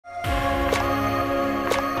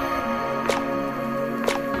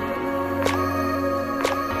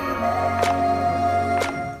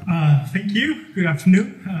Thank you. Good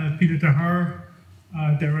afternoon. Pieter Haar,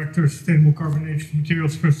 Director of Sustainable Carbonaceous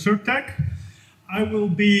Materials for Circtec. I will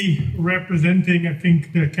be representing, I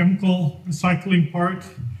think, the chemical recycling part.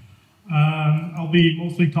 I'll be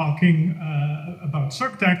mostly talking about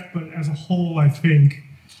Circtec, but as a whole, I think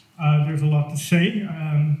there's a lot to say.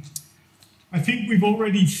 I think we've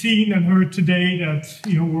already seen and heard today that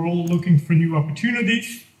we're all looking for new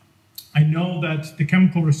opportunities. I know that the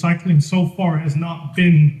chemical recycling so far has not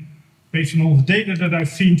been, based on all the data that I've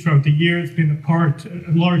seen throughout the years, been a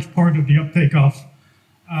large part of the uptake of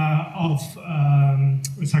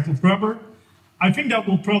recycled rubber. I think that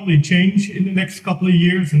will probably change in the next couple of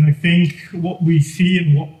years, and I think what we see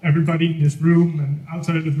and what everybody in this room and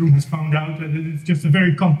outside of the room has found out, that it's just a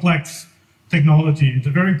very complex technology. It's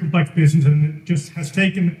a very complex business, and it just has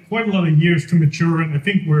taken quite a lot of years to mature, and I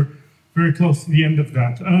think we're very close to the end of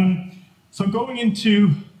that. So going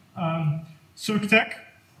into Circtec,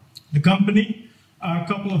 the company, a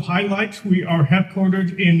couple of highlights. We are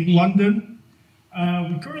headquartered in London.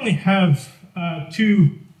 We currently have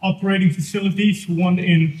two operating facilities, one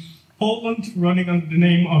in Poland, running under the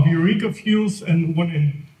name of EuRiC Fuels, and one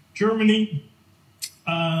in Germany.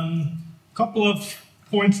 Couple of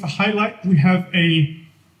points to highlight. We have a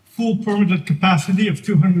full permitted capacity of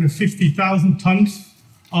 250,000 tons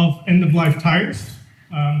of end-of-life tires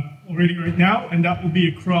already right now, and that will be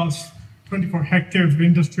across 24 hectares of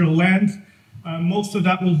industrial land. Most of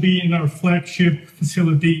that will be in our flagship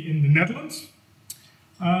facility in the Netherlands.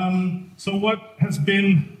 So what has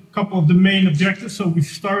been a couple of the main objectives? So we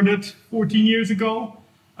started 14 years ago,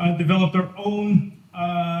 developed our own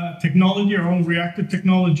technology, our own reactor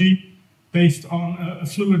technology, based on a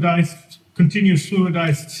fluidized, continuous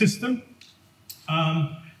fluidized system.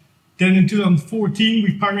 Then in 2014,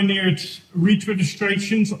 we pioneered REACH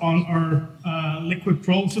registrations on our liquid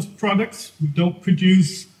pyrolysis products. We don't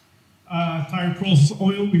produce tire pyrolysis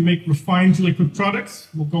oil, we make refined liquid products.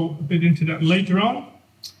 We'll go a bit into that later on.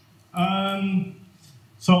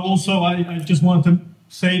 So also, I just wanted to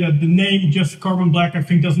say that the name just carbon black, I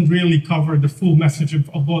think, doesn't really cover the full message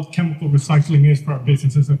of what chemical recycling is for our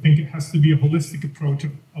businesses. I think it has to be a holistic approach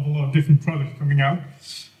of a lot of different products coming out.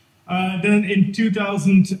 Then in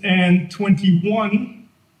 2021,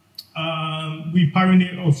 we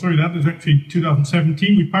pioneered, that was actually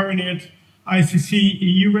 2017, we pioneered ICC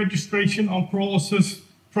EU registration on pyrolysis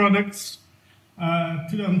products.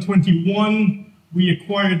 2021, we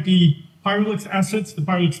acquired the Pyrolyx assets, the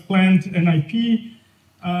Pyrolyx plant and IP.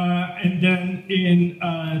 And then in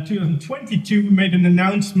 2022, we made an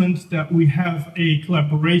announcement that we have a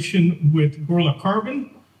collaboration with Gorilla Carbon,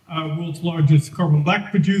 world's largest carbon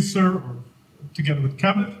black producer, or together with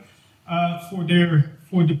Cabot, for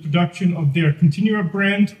the production of their Continua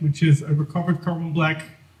brand, which is a recovered carbon black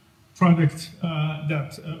product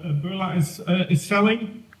that Gorilla is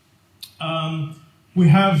selling. We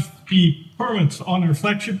have the permits on our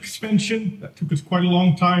flagship expansion. That took us quite a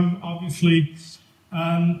long time, obviously.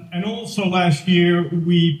 And also last year,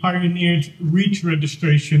 we pioneered REACH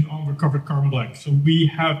registration on recovered carbon black. So we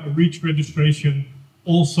have a REACH registration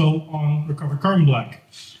also on recovered carbon black.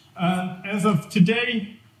 As of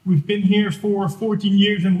today, we've been here for 14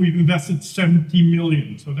 years and we've invested 70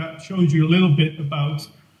 million. So that shows you a little bit about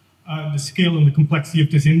the scale and the complexity of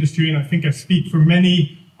this industry. And I think I speak for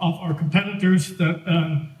many of our competitors that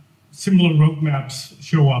similar roadmaps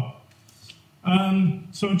show up.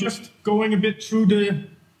 So just going a bit through the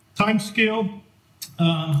time scale,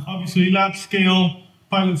 obviously lab scale,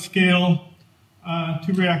 pilot scale,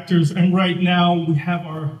 2 reactors, and right now we have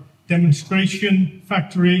our demonstration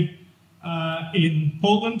factory in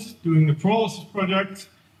Poland doing the pyrolysis project.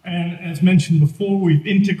 And as mentioned before, we've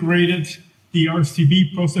integrated the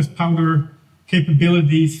RCB process powder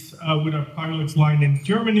capabilities with our Pyrolyx line in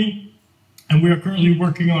Germany. And we are currently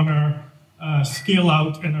working on our scale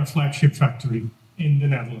out and our flagship factory in the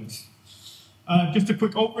Netherlands. Just a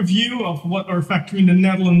quick overview of what our factory in the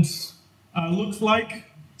Netherlands looks like.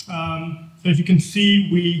 So as you can see,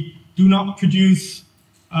 we do not produce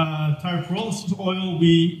tire pyrolysis oil.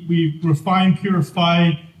 We refine,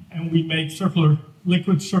 purify, and we make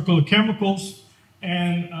liquid circular chemicals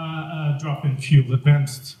and drop-in fuel,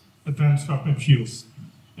 advanced drop-in fuels.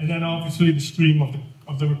 And then obviously the stream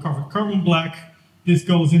of the recovered carbon black. This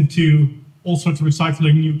goes into all sorts of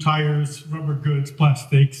recycling, new tires, rubber goods,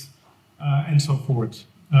 plastics, and so forth.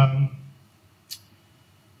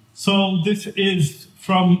 So this is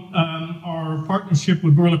from our partnership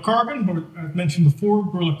with Gorilla Carbon. As mentioned before,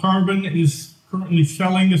 Gorilla Carbon is currently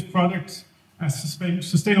selling this product as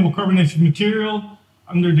Sustainable Carbonaceous Material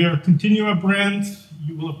under their Continua brand.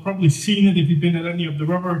 You will have probably seen it if you've been at any of the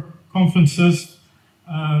rubber conferences.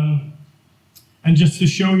 And just to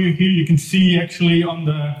show you here, you can see actually on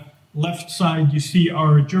the left side, you see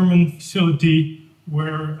our German facility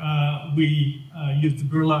where we use the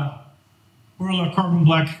Burla carbon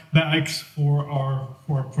black bags for our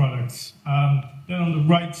products. Then on the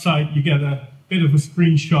right side, you get a bit of a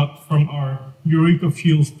screenshot from our EuRiC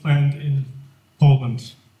Fuels plant in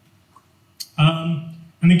Poland.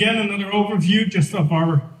 And again, another overview just of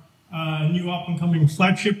our new up-and-coming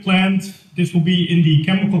flagship plant. This will be in the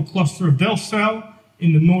chemical cluster of Delfzijl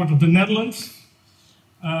in the north of the Netherlands.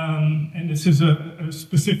 And this is a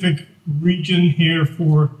specific region here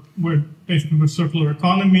for basically with circular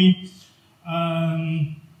economy.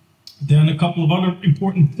 Then a couple of other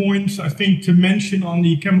important points I think to mention on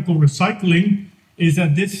the chemical recycling is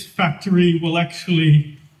that this factory will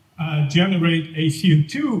actually generate a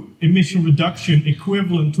CO2 emission reduction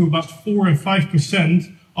equivalent to about 4 and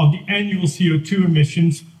 5% of the annual CO2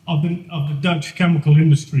 emissions of the Dutch chemical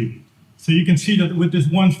industry. So you can see that with this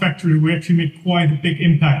one factory, we actually make quite a big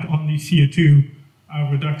impact on the CO2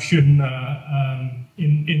 reduction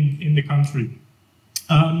in the country.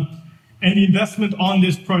 And the investment on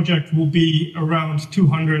this project will be around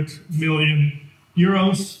 200 million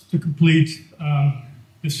euros to complete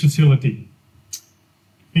this facility.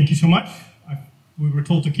 Thank you so much. We were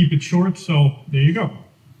told to keep it short, so there you go.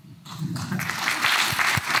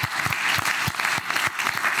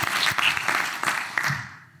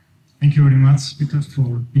 Thank you very much, Pieter,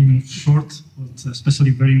 for being short, but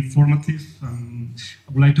especially very informative. I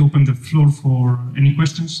would like to open the floor for any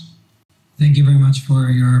questions. Thank you very much for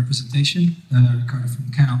your presentation, Ricardo from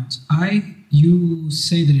Count. You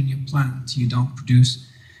say that in your plant you don't produce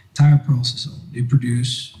tire processor, you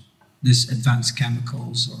produce this advanced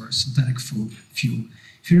chemicals or synthetic fuel.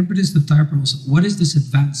 If you produce the tire processor, what is this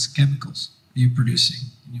advanced chemicals you're producing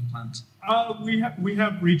in your plant? We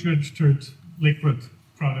have registered liquid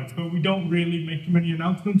products, but we don't really make too many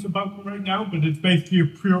announcements about them right now, but it's basically a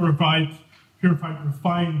purified,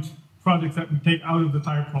 refined products that we take out of the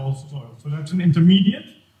tire process oil. So that's an intermediate,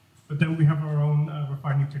 but then we have our own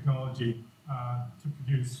refining technology to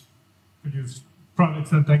produce products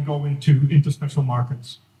that then go into special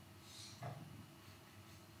markets.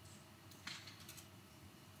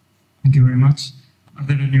 Thank you very much. Are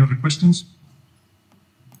there any other questions?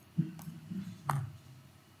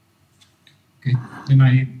 Okay, then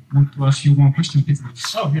I want to ask you one question, Pieter.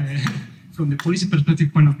 Oh, yeah. From the policy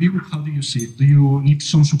perspective point of view, how do you see it? Do you need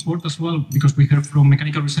some support as well? Because we heard from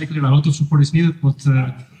mechanical recycling a lot of support is needed, but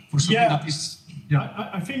for something that is... Yeah.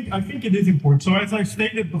 I think it is important. So as I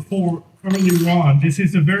stated before earlier on, this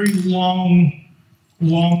is a very long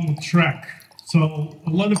track. So a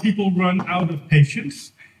lot of people run out of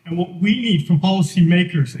patience. And what we need from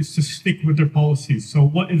policymakers is to stick with their policies. So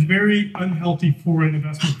what is very unhealthy for an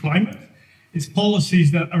investment climate is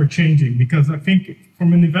policies that are changing, because I think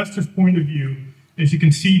from an investor's point of view, as you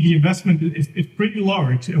can see, the investment is pretty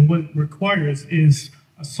large, and what it requires is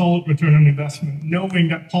a solid return on investment, knowing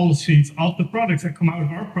that policies of the products that come out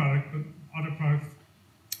of our product, but other products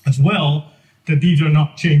as well, that these are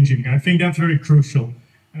not changing. And I think that's very crucial.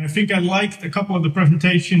 And I think I liked a couple of the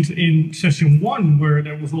presentations in session 1, where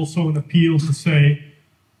there was also an appeal to say,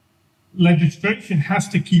 legislation has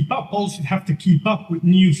to keep up, policies have to keep up with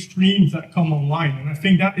new streams that come online. And I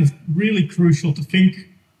think that is really crucial to think,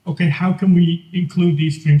 okay, how can we include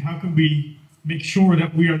these streams? How can we make sure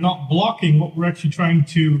that we are not blocking what we're actually trying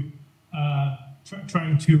to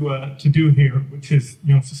do here, which is,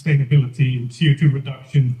 sustainability and CO2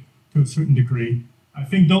 reduction to a certain degree. I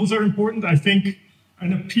think those are important. I think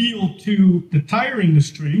an appeal to the tire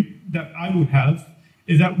industry that I would have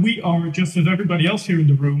is that we are, just as everybody else here in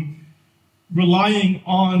the room, relying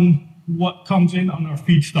on what comes in on our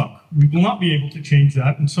feedstock. We will not be able to change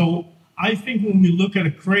that. And so I think when we look at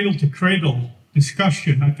a cradle-to-cradle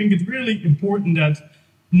discussion, I think it's really important that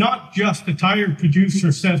not just the tire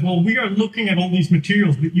producer says, well, we are looking at all these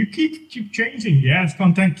materials, but you keep changing. Yes,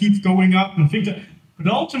 content keeps going up and things like that. But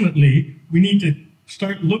ultimately, we need to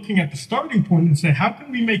start looking at the starting point and say, how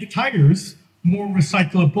can we make tires more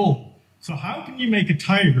recyclable? So how can you make a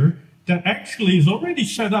tire that actually is already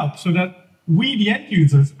set up so that we, the end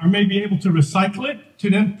users, are maybe able to recycle it to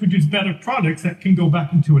then produce better products that can go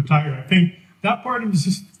back into a tire? I think that part of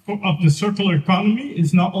the circular economy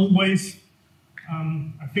is not always,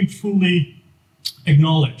 I think, fully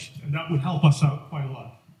acknowledged, and that would help us out quite a lot.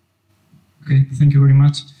 Okay, thank you very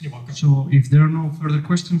much. You're welcome. So if there are no further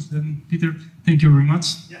questions, then Pieter, thank you very much.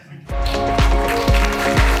 Yeah, thank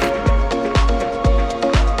you.